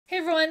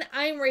everyone,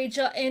 I'm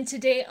Rachel, and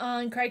today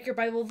on Crack Your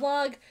Bible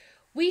Vlog,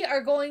 we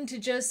are going to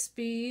just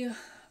be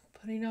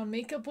putting on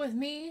makeup with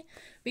me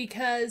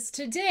because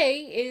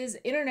today is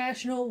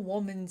International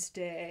Women's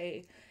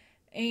Day,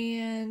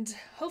 and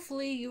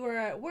hopefully you are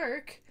at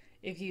work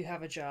if you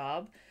have a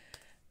job,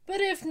 but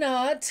if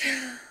not,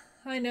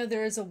 I know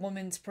there is a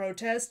women's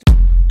protest.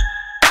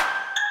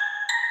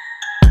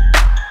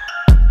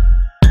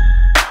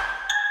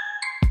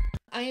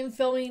 I am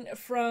filming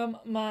from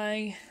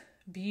my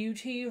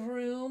beauty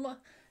room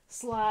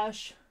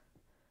slash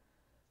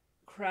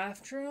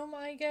craft room,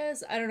 I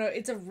guess. I don't know.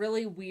 It's a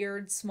really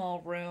weird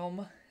small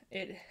room.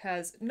 It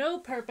has no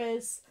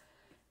purpose.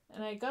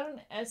 And I got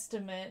an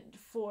estimate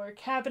for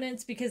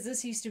cabinets because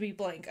this used to be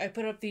blank. I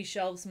put up these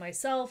shelves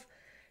myself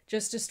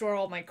just to store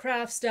all my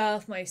craft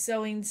stuff, my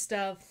sewing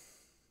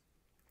stuff.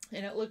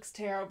 And it looks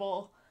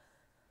terrible.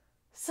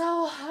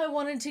 So I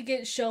wanted to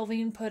get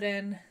shelving put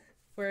in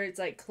where it's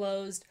like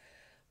closed.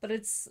 But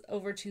it's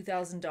over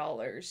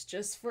 $2,000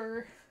 just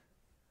for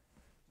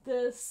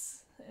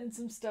this and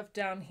some stuff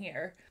down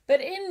here.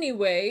 But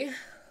anyway,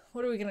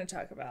 what are we going to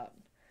talk about?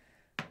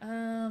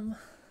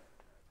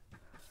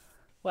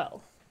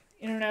 Well,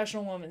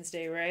 International Women's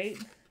Day, right?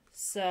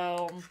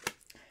 So,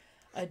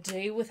 a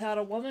day without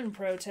a woman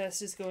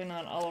protest is going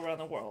on all around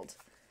the world.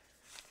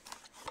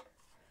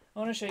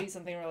 I want to show you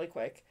something really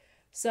quick.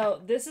 So,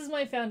 this is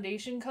my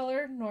foundation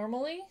color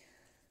normally.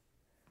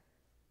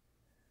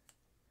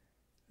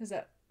 Is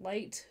that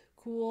light?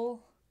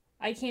 Cool?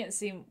 I can't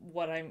see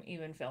what I'm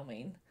even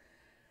filming.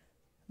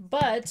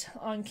 But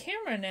on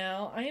camera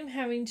now, I am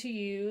having to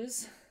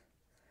use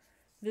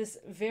this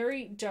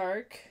very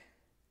dark,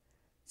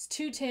 it's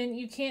 210,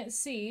 you can't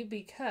see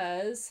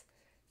because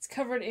it's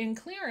covered in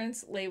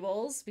clearance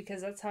labels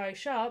because that's how I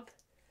shop.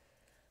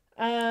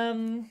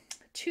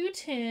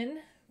 210,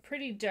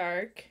 pretty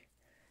dark.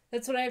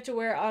 That's what I have to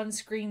wear on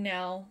screen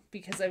now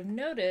because I've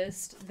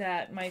noticed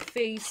that my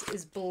face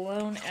is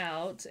blown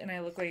out and I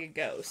look like a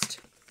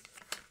ghost.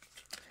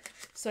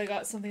 So I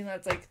got something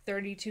that's like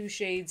 32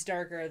 shades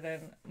darker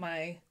than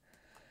my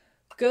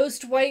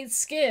ghost white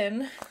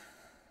skin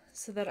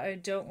so that I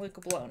don't look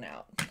blown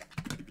out.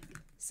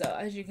 So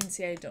as you can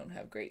see, I don't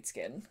have great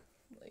skin.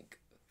 Like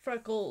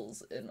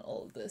freckles and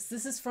all of this.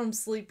 This is from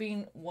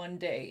sleeping one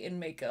day in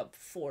makeup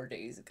 4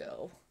 days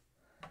ago.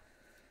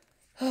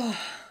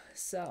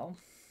 So...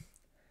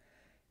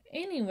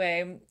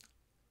 anyway,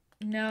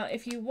 now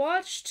if you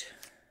watched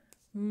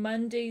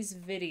Monday's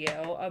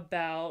video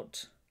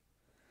about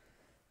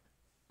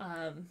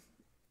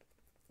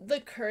the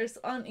curse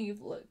on Eve,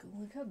 look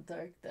how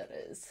dark that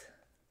is.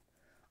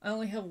 I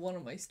only have one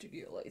of my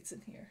studio lights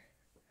in here.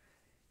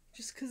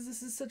 Just because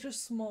this is such a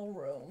small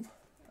room,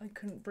 I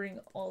couldn't bring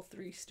all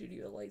 3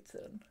 studio lights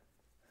in.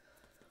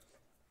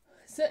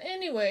 So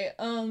anyway,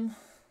 doesn't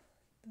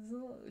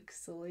it look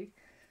silly?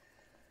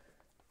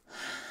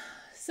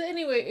 So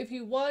anyway, if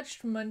you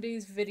watched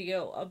Monday's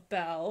video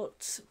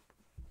about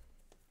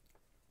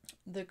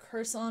the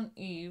curse on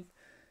Eve,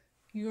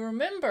 you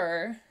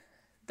remember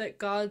that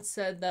God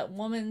said that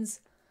woman's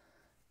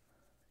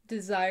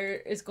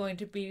desire is going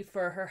to be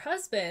for her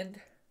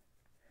husband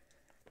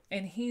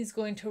and he's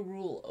going to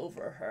rule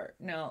over her.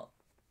 Now,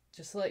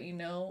 just to let you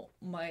know,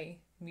 my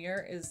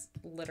mirror is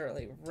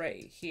literally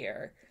right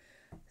here.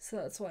 So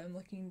that's why I'm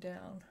looking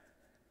down.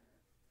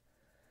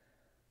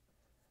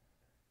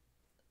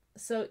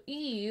 So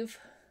Eve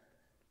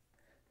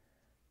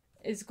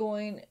is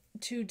going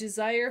to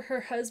desire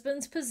her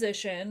husband's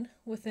position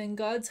within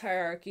God's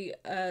hierarchy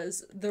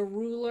as the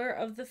ruler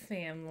of the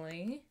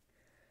family.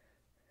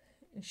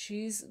 And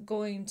she's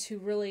going to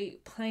really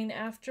pine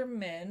after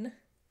men.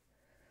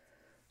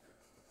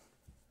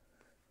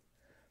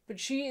 But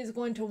she is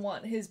going to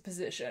want his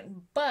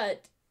position.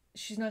 But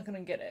she's not going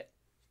to get it.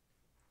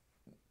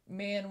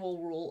 Man will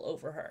rule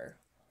over her.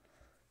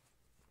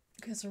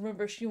 Because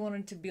remember, she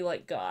wanted to be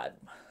like God.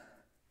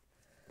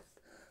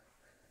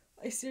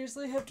 I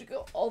seriously have to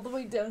go all the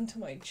way down to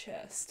my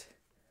chest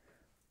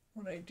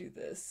when I do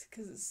this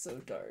because it's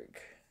so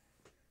dark.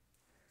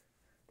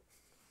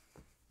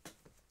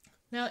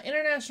 Now,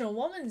 International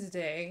Women's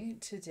Day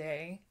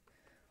today,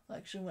 well,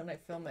 actually when I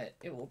film it,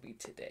 it will be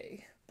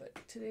today, but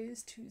today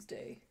is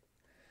Tuesday.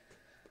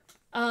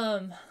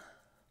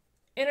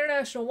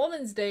 International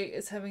Women's Day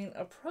is having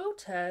a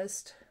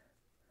protest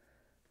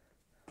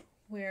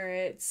where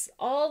it's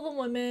all the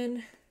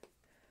women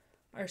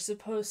are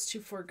supposed to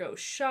forego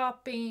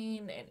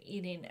shopping and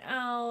eating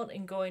out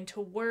and going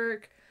to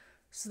work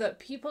so that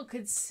people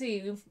could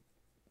see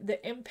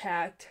the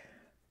impact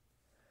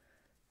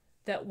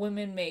that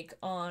women make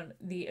on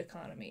the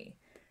economy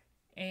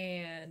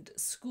and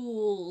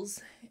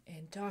schools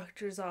and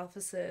doctors'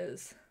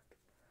 offices.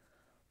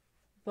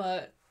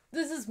 But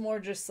this is more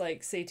just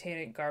like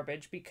satanic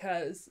garbage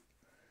because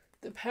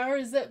the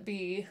powers that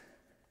be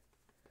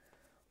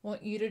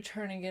want you to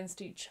turn against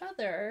each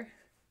other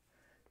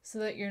so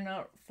that you're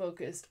not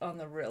focused on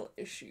the real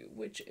issue,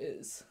 which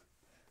is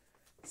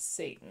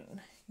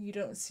Satan. You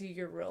don't see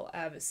your real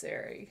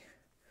adversary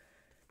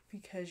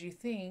because you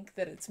think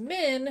that it's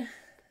men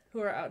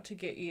who are out to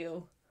get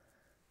you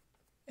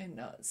and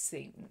not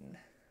Satan.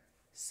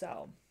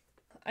 So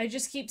I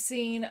just keep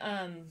seeing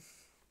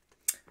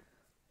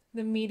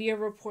the media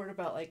report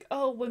about like,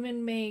 oh,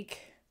 women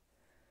make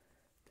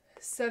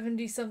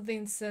 70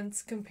 something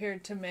cents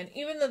compared to men,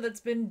 even though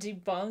that's been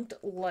debunked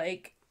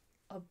like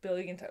a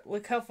billion times.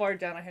 Look how far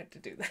down I had to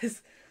do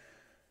this.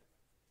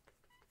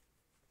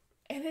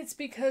 And it's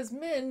because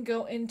men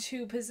go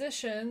into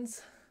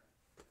positions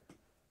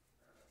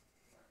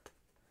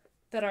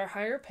that are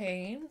higher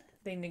paying.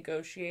 They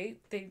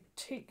negotiate. They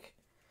take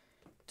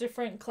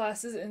different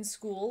classes in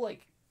school,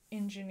 like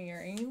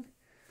engineering,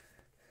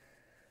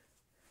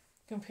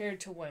 compared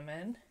to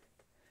women.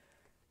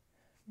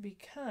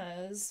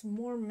 Because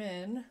more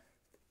men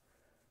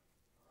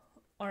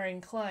are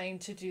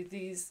inclined to do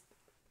these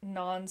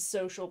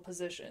non-social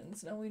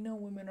positions. Now, we know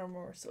women are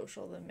more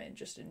social than men,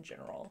 just in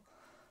general.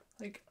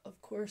 Like,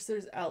 of course,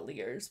 there's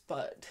outliers,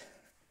 but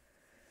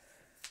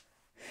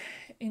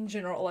in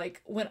general,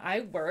 like, when I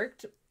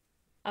worked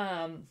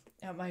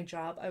at my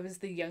job, I was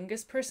the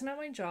youngest person at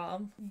my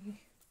job.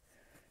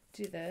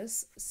 Do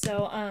this.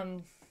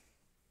 So,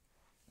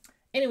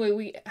 anyway,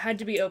 we had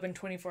to be open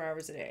 24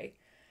 hours a day.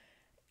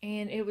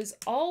 And it was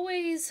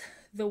always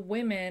the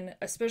women,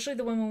 especially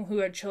the women who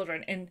had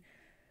children. And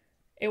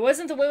it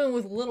wasn't the women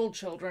with little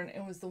children.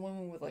 It was the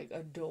women with like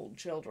adult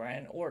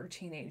children or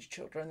teenage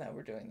children that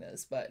were doing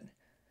this. But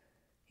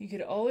you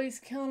could always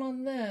count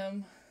on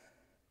them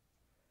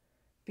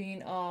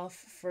being off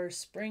for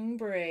spring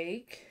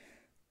break,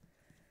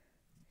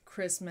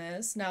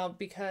 Christmas. Now,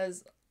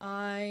 because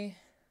I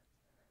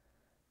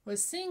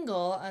was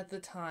single at the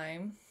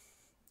time,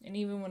 and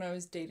even when I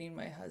was dating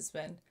my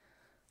husband,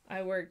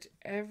 I worked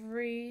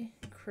every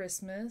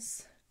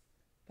Christmas,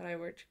 but I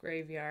worked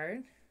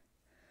graveyard.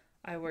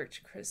 I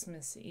worked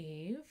Christmas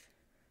Eve.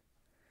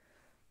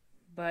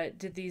 But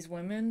did these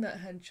women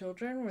that had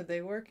children, were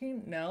they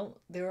working? No,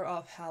 they were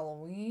off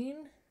Halloween,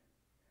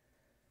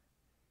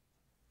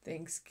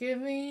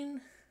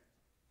 Thanksgiving,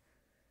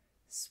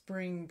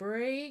 spring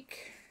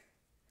break,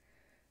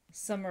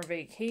 summer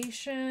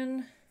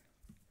vacation.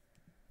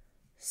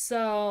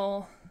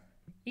 So,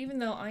 even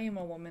though I am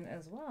a woman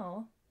as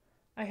well,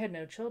 I had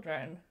no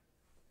children.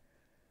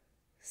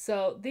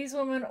 So these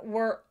women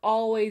were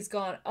always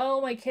gone.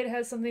 Oh, my kid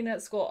has something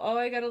at school. Oh,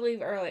 I gotta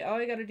leave early. Oh,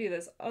 I gotta do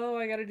this. Oh,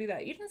 I gotta do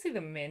that. You didn't see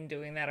the men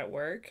doing that at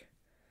work.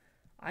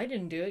 I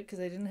didn't do it because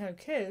I didn't have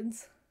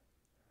kids.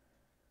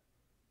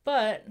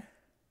 But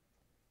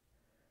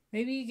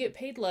maybe you get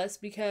paid less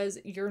because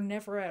you're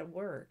never at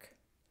work.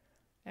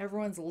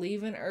 Everyone's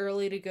leaving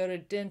early to go to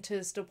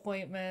dentist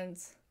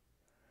appointments.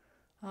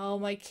 Oh,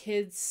 my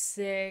kid's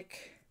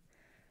sick.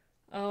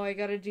 Oh, I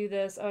gotta do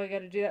this. Oh, I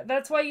gotta do that.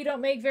 That's why you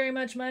don't make very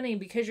much money,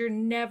 because you're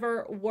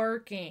never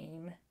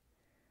working.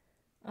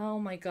 Oh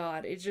my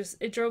God.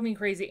 It drove me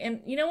crazy.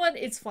 And you know what?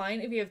 It's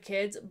fine if you have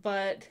kids,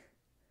 but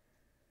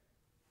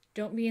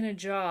don't be in a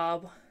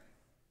job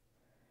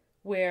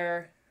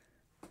where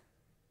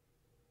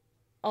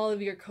all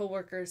of your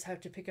coworkers have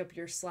to pick up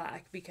your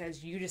slack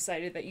because you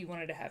decided that you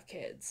wanted to have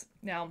kids.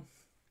 Now,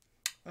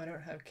 I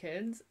don't have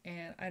kids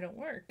and I don't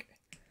work.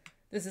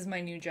 This is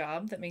my new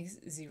job that makes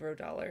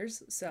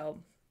 $0. So,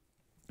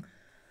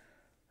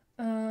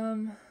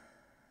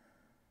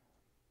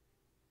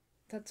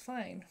 that's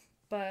fine.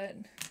 But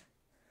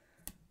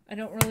I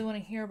don't really want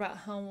to hear about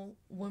how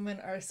women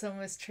are so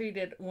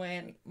mistreated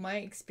when my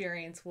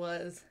experience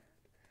was,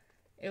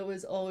 it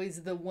was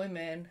always the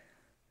women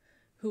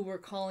who were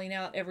calling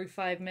out every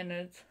 5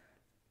 minutes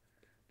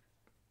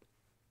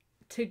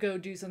to go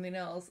do something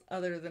else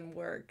other than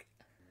work.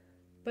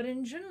 But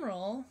in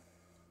general,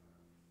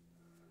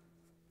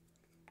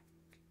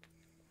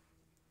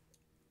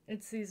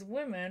 it's these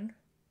women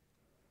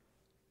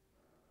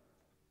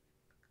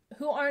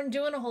who aren't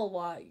doing a whole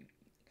lot.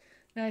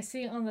 Now, I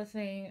see on the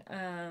thing,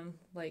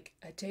 like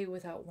A Day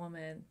Without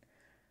Women,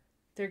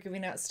 they're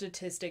giving out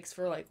statistics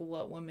for like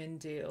what women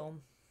do.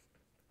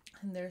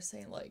 And they're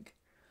saying like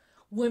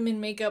women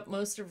make up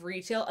most of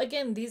retail.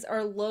 Again, these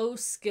are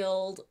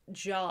low-skilled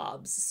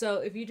jobs. So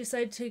if you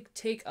decide to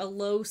take a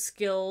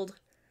low-skilled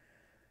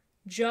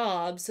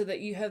job so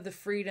that you have the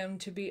freedom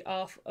to be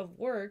off of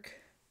work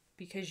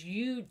because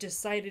you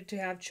decided to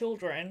have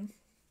children,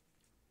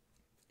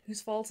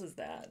 whose fault is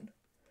that?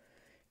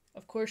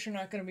 Of course you're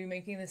not going to be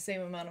making the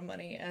same amount of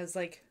money as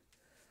like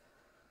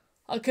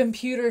a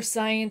computer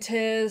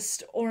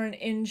scientist or an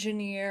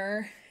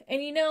engineer.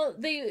 And you know,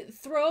 they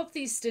throw up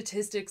these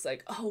statistics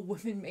like, oh,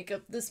 women make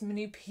up this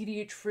many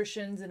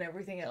pediatricians and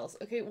everything else.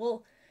 Okay,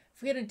 well,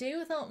 if we had a day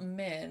without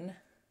men,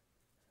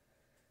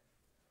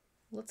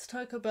 let's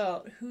talk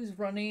about who's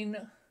running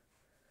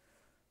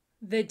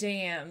the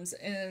dams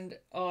and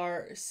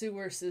our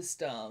sewer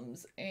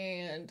systems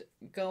and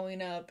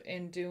going up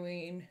and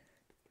doing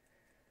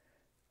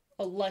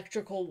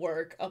electrical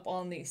work up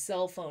on these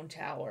cell phone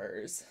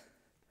towers.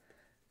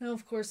 Now,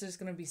 of course, there's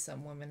going to be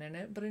some women in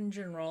it, but in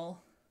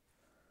general,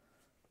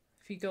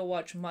 if you go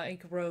watch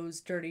Mike Rowe's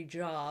Dirty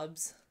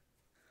Jobs,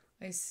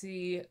 I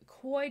see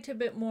quite a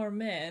bit more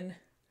men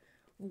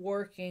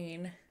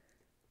working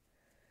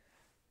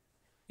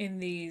in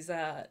these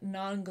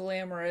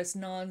non-glamorous,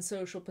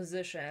 non-social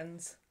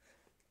positions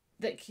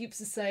that keep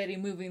society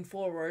moving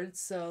forward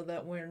so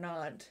that we're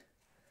not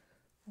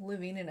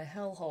living in a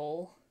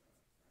hellhole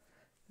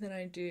than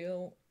I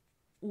do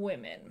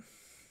women.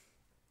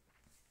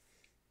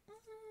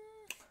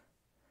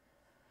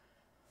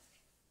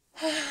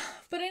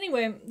 But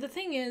anyway, the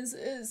thing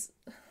is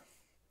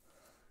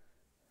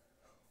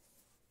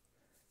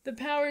the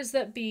powers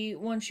that be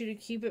want you to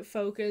keep it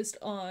focused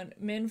on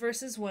men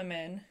versus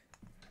women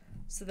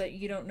so that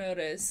you don't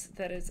notice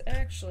that it's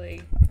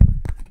actually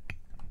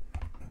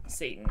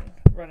Satan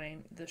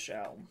running the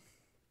show.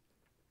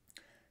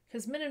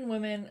 Because men and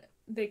women,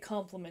 they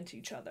complement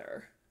each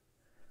other.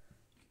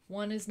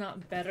 One is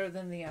not better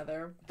than the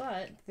other,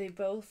 but they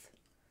both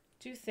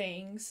do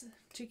things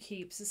to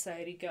keep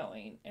society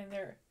going, and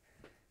they're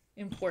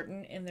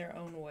important in their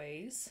own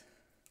ways.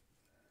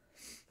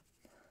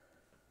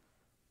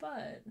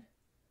 But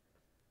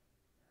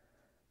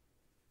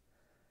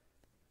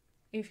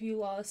if you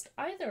lost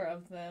either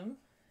of them,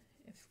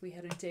 if we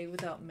had a day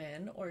without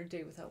men or a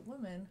day without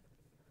women,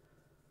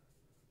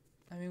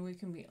 I mean, we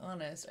can be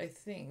honest, I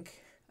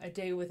think a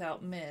day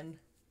without men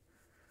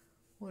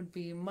would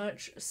be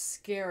much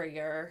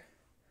scarier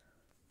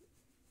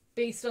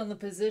based on the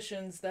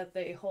positions that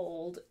they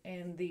hold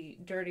and the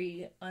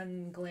dirty,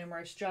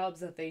 unglamorous jobs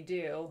that they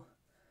do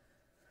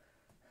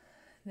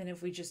than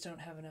if we just don't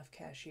have enough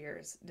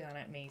cashiers down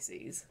at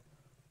Macy's.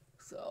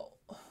 So,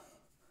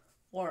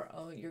 or,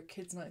 oh, your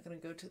kid's not going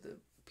to go to the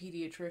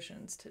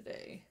pediatrician's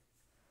today.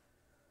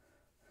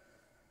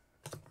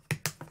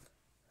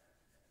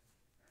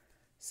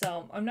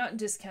 So, I'm not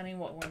discounting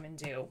what women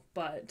do,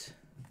 but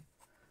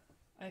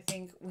I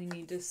think we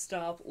need to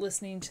stop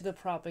listening to the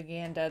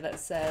propaganda that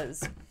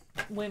says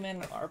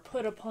women are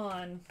put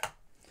upon,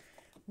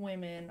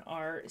 women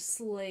are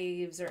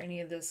slaves, or any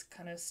of this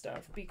kind of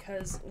stuff,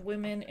 because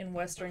women in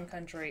Western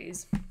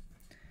countries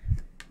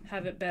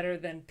have it better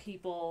than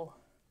people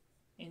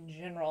in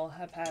general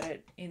have had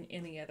it in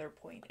any other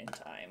point in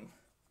time.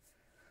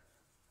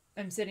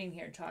 I'm sitting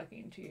here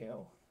talking to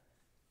you,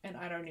 and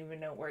I don't even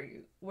know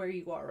where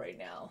you are right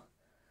now.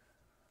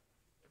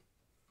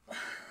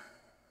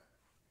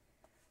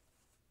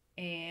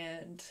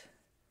 And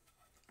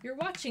you're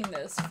watching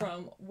this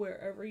from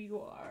wherever you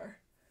are.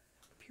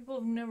 People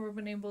have never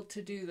been able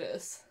to do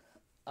this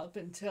up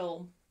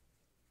until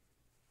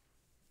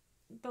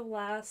the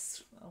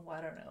last,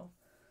 I don't know,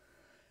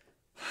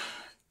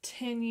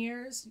 10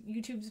 years.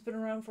 YouTube's been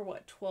around for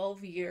what,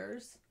 12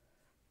 years?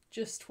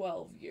 Just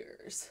 12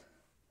 years.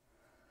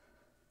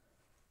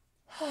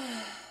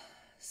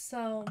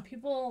 So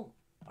people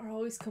are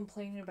always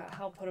complaining about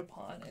how put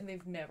upon, and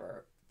they've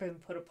never been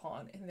put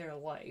upon in their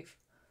life.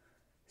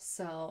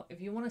 So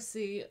if you want to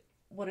see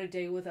what a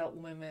day without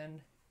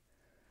women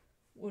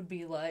would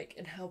be like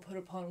and how put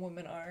upon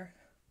women are,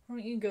 why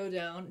don't you go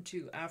down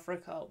to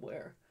Africa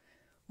where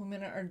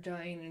women are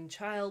dying in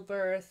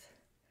childbirth,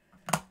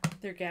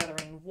 they're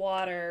gathering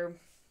water,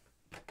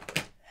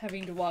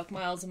 having to walk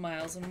miles and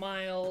miles and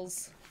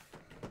miles,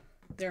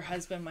 their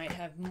husband might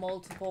have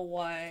multiple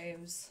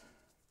wives,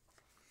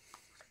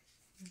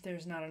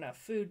 there's not enough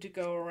food to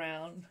go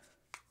around,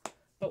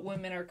 but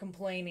women are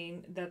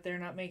complaining that they're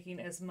not making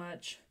as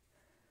much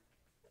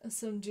as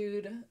some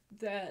dude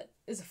that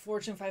is a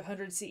Fortune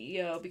 500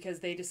 CEO because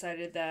they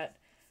decided that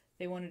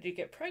they wanted to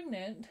get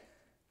pregnant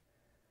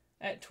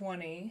at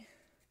 20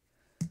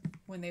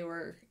 when they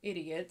were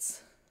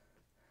idiots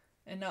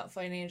and not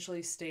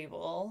financially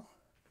stable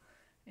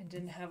and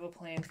didn't have a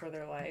plan for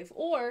their life.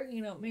 Or,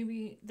 you know,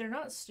 maybe they're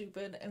not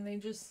stupid and they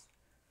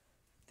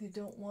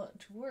don't want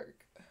to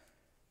work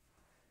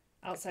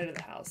outside of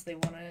the house. They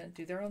want to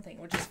do their own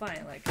thing, which is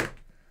fine. Like,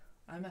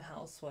 I'm a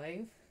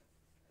housewife.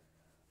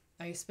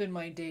 I spend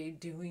my day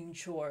doing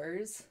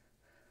chores.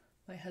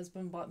 My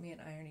husband bought me an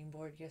ironing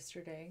board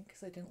yesterday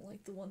because I didn't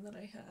like the one that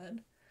I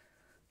had.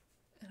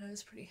 And I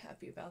was pretty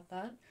happy about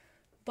that.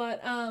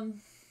 But,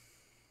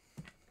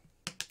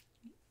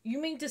 you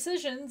make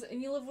decisions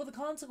and you live with the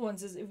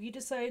consequences. If you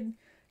decide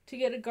to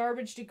get a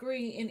garbage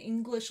degree in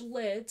English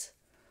Lit,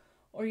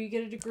 or you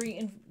get a degree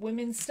in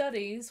women's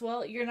studies,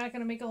 well, you're not going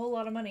to make a whole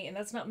lot of money. And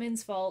that's not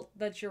men's fault.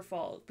 That's your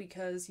fault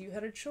because you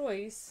had a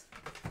choice.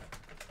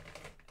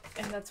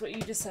 And that's what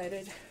you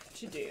decided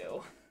to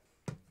do.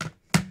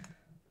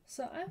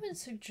 So I would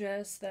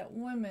suggest that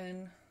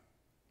women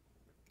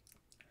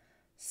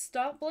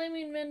stop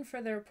blaming men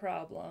for their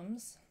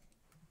problems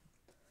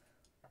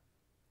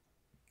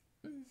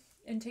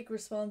and take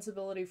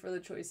responsibility for the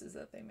choices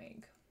that they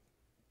make.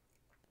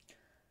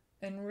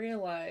 And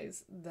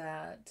realize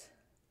that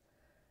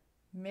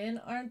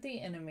men aren't the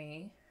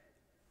enemy.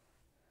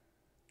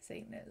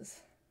 Satan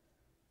is.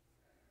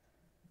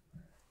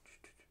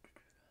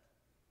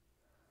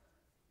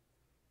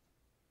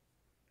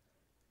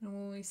 And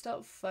when we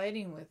stop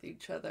fighting with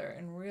each other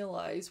and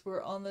realize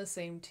we're on the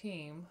same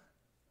team,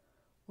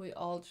 we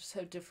all just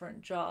have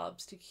different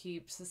jobs to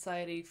keep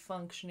society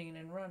functioning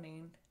and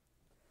running,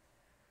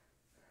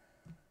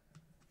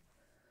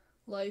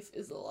 life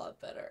is a lot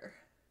better.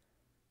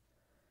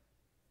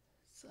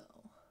 So,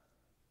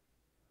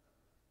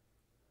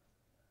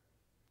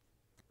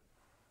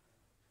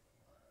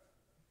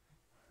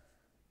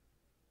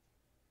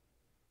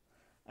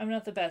 I'm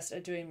not the best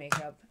at doing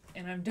makeup,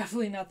 and I'm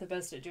definitely not the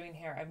best at doing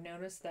hair. I've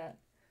noticed that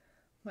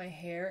my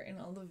hair in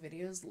all the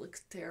videos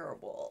looks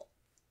terrible.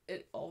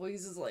 It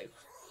always is like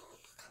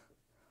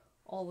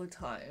all the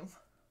time.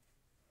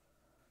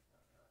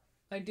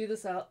 I do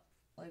this out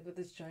like with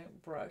this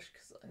giant brush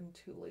because I'm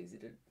too lazy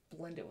to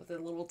blend it with a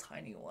little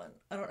tiny one.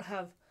 I don't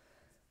have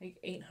like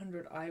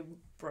 800 eye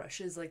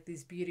brushes like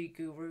these beauty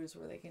gurus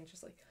where they can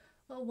just like,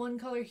 oh, one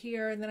color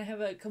here, and then I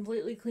have a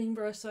completely clean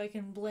brush so I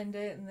can blend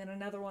it, and then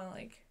another one,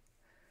 like,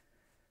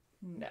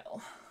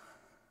 no.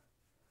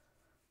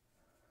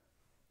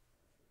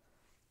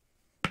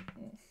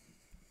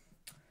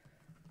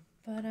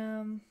 But,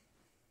 I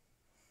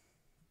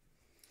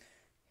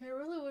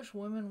really wish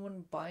women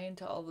wouldn't buy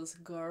into all this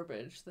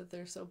garbage that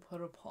they're so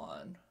put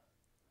upon.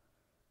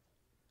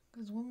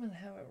 Because women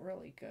have it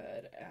really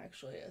good,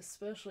 actually,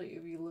 especially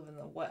if you live in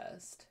the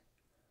West.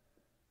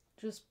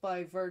 Just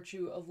by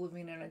virtue of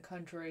living in a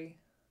country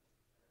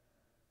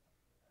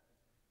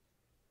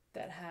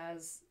that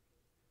has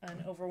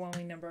an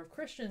overwhelming number of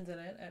Christians in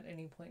it at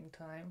any point in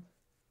time.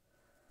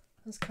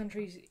 Those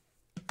countries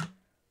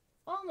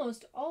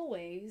almost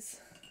always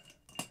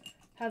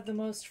have the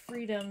most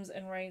freedoms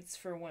and rights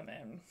for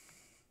women.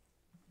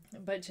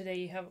 But today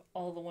you have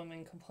all the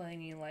women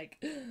complaining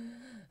like,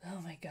 oh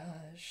my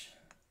gosh,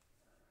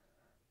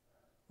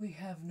 we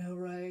have no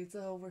rights.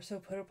 Oh, we're so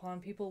put upon.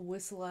 People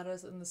whistle at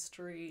us in the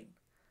street.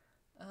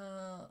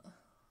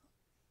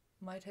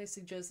 Might I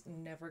suggest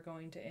never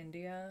going to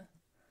India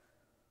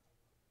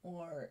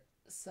or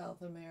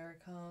South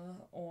America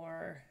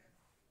or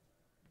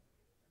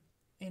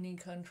any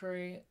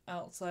country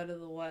outside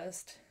of the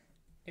West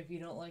if you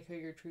don't like how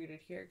you're treated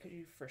here, because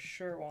you for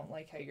sure won't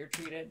like how you're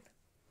treated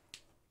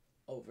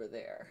over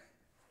there.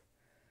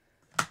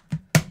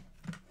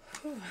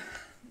 Whew.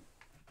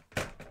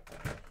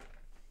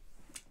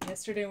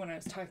 Yesterday when I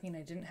was talking,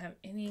 I didn't have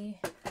any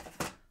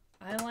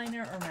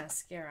eyeliner or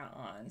mascara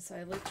on, so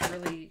I looked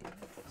really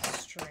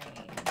strange.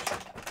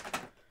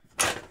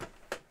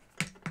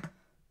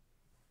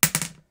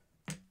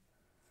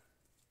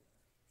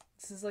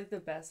 This is like the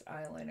best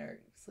eyeliner.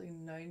 It's like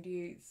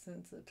 98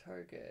 cents at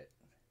Target.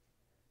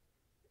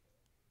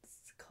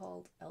 It's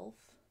called Elf.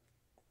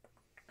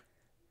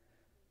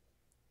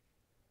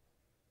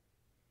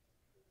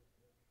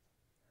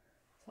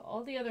 So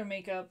all the other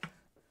makeup,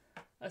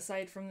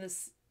 aside from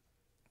this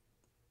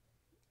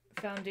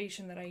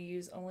foundation that I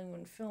use only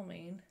when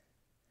filming,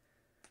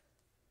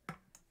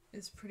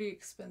 is pretty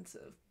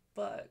expensive,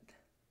 but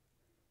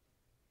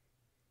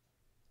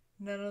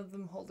none of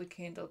them hold a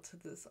candle to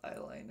this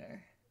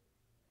eyeliner.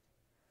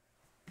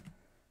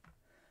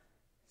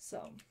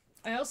 So,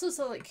 I also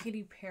saw like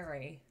Katy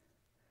Perry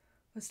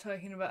was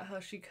talking about how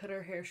she cut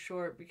her hair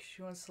short because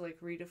she wants to like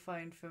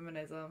redefine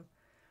feminism.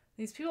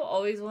 These people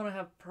always want to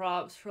have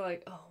props for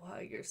like, oh wow,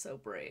 you're so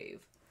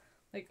brave.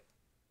 Like,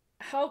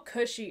 how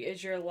cushy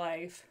is your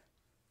life?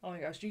 Oh my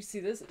gosh, do you see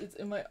this? It's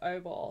in my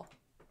eyeball.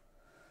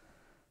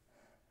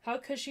 How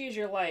cushy is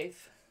your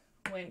life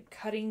when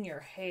cutting your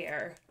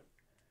hair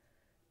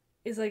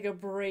is like a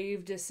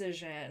brave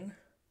decision?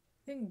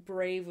 I think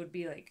brave would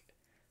be like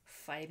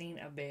fighting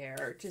a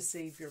bear to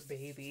save your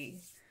baby.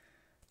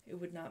 It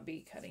would not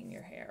be cutting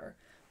your hair.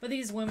 But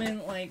these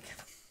women, like,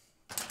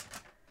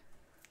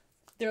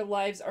 their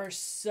lives are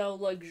so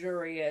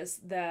luxurious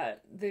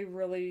that they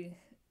really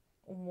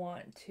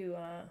want to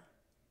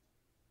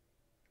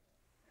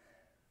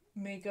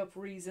make up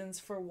reasons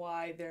for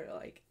why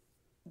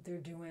they're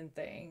doing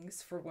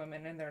things for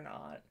women and they're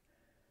not.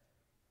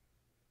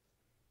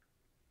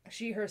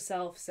 She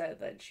herself said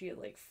that she had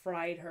like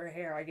fried her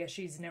hair. I guess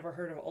she's never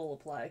heard of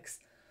Olaplex.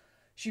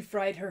 She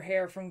fried her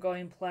hair from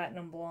going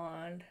platinum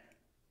blonde,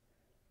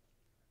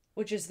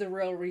 which is the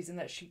real reason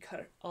that she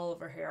cut all of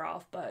her hair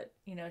off. But,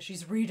 you know,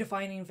 she's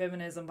redefining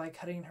feminism by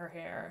cutting her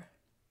hair.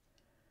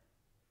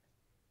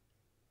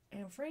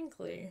 And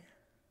frankly,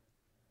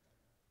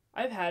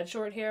 I've had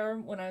short hair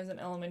when I was in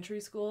elementary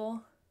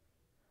school.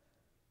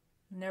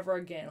 Never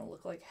again. It'll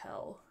look like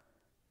hell.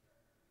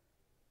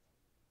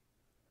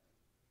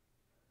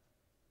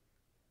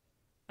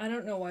 I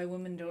don't know why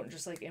women don't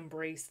just like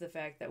embrace the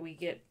fact that we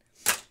get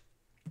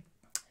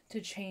to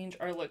change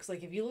our looks.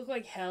 Like, if you look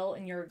like hell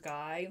and you're a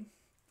guy,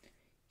 you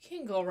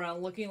can't go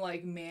around looking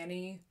like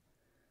Manny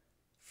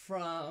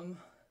from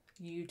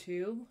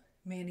YouTube.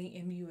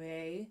 Manny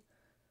MUA.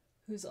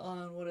 Who's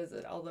on, what is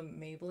it, all the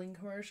Maybelline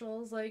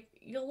commercials. Like,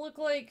 you'll look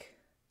like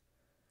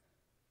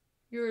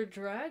you're a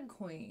drag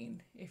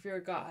queen if you're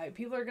a guy.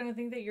 People are gonna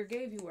think that you're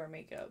gay if you wear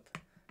makeup.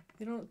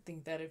 They don't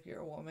think that if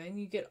you're a woman.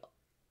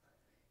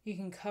 You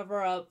can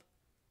cover up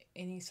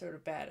any sort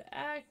of bad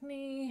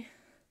acne.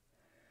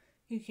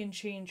 You can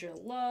change your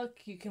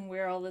look. You can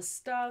wear all this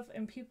stuff,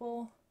 and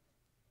people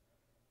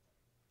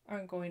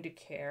aren't going to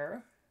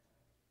care.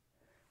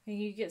 And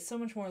you get so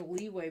much more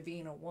leeway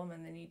being a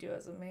woman than you do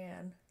as a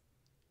man.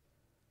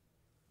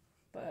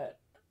 But,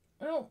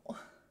 well,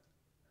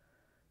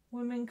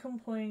 women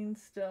complain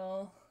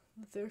still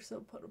that they're so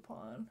put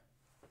upon.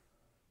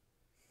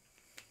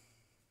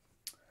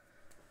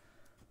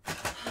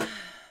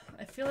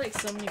 I feel like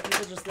so many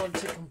people just love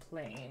to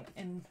complain,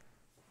 and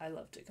I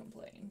love to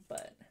complain,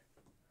 but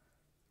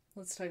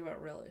let's talk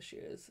about real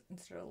issues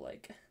instead of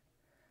like,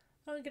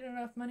 I don't get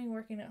enough money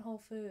working at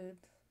Whole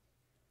Foods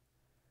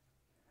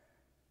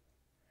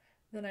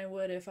than I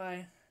would if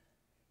I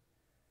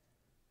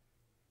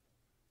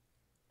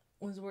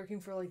was working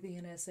for like the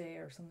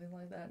NSA or something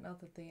like that. Not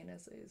that the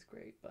NSA is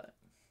great, but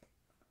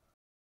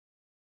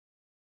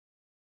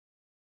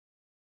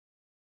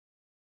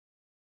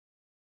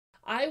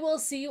I will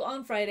see you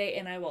on Friday,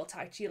 and I will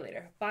talk to you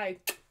later. Bye.